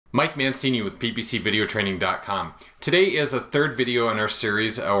Mike Mancini with ppcvideotraining.com. Today is the third video in our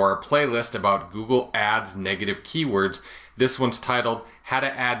series or our playlist about Google Ads negative keywords. This one's titled How to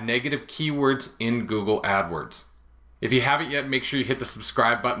Add Negative Keywords in Google AdWords. If you haven't yet, make sure you hit the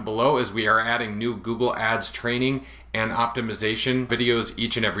subscribe button below as we are adding new Google Ads training and optimization videos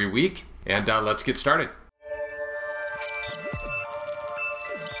each and every week. And let's get started.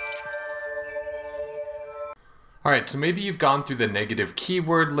 All right, so maybe you've gone through the negative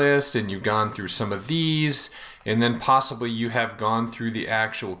keyword list and you've gone through some of these, and then possibly you have gone through the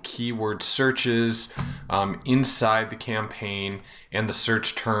actual keyword searches inside the campaign and the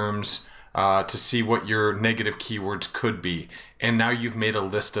search terms to see what your negative keywords could be. And now you've made a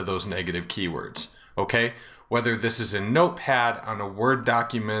list of those negative keywords, okay? Whether this is in Notepad, on a Word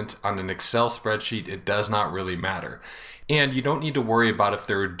document, on an Excel spreadsheet, it does not really matter. And you don't need to worry about if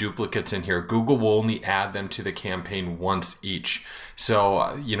there are duplicates in here. Google will only add them to the campaign once each.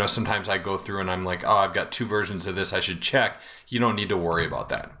 So, you know, sometimes I go through and I'm like, oh, I've got two versions of this, I should check. You don't need to worry about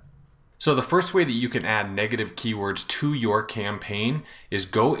that. So the first way that you can add negative keywords to your campaign is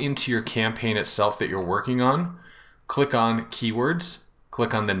go into your campaign itself that you're working on, click on Keywords,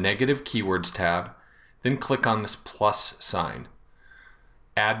 click on the Negative Keywords tab, then click on this plus sign.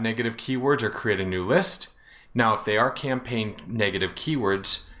 Add negative keywords or create a new list. Now, if they are campaign negative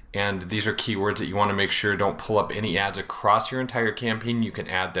keywords, and these are keywords that you want to make sure don't pull up any ads across your entire campaign, you can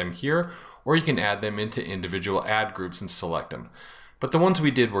add them here, or you can add them into individual ad groups and select them. But the ones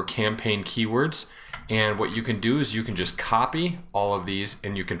we did were campaign keywords, and what you can do is you can just copy all of these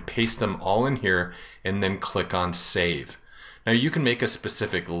and you can paste them all in here and then click on Save. Now you can make a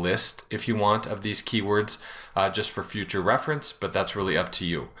specific list if you want of these keywords just for future reference, but that's really up to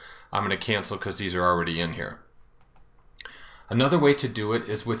you. I'm going to cancel because these are already in here. Another way to do it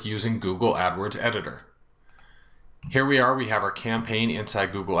is with using Google Adwords Editor. Here we are, we have our campaign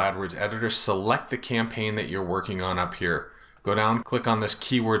inside Google Adwords Editor. Select the campaign that you're working on up here. Go down, click on this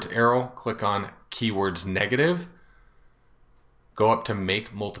keywords arrow, click on keywords negative, go up to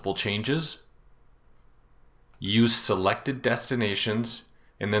make multiple changes, use selected destinations,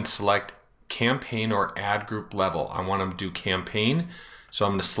 and then select campaign or ad group level. I want to do campaign, so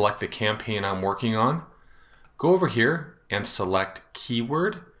I'm going to select the campaign I'm working on. Go over here and select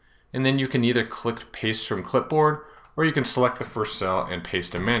keyword, and then you can either click paste from clipboard, or you can select the first cell and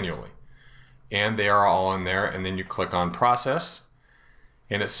paste them manually. And they are all in there, and then you click on process,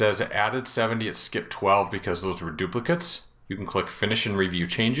 and it says it added 70, it skipped 12 because those were duplicates. You can click finish and review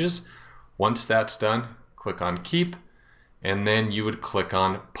changes. Once that's done, click on keep, and then you would click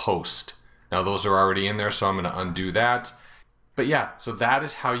on post. Now those are already in there, so I'm going to undo that. But yeah, so that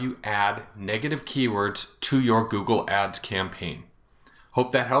is how you add negative keywords to your Google Ads campaign.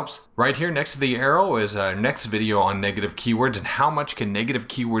 Hope that helps. Right here next to the arrow is our next video on negative keywords and how much can negative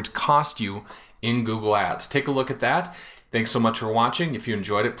keywords cost you in Google Ads. Take a look at that. Thanks so much for watching. If you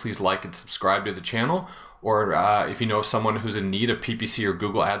enjoyed it, please like and subscribe to the channel. Or if you know someone who's in need of PPC or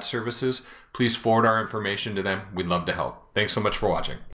Google Ads services, please forward our information to them. We'd love to help. Thanks so much for watching.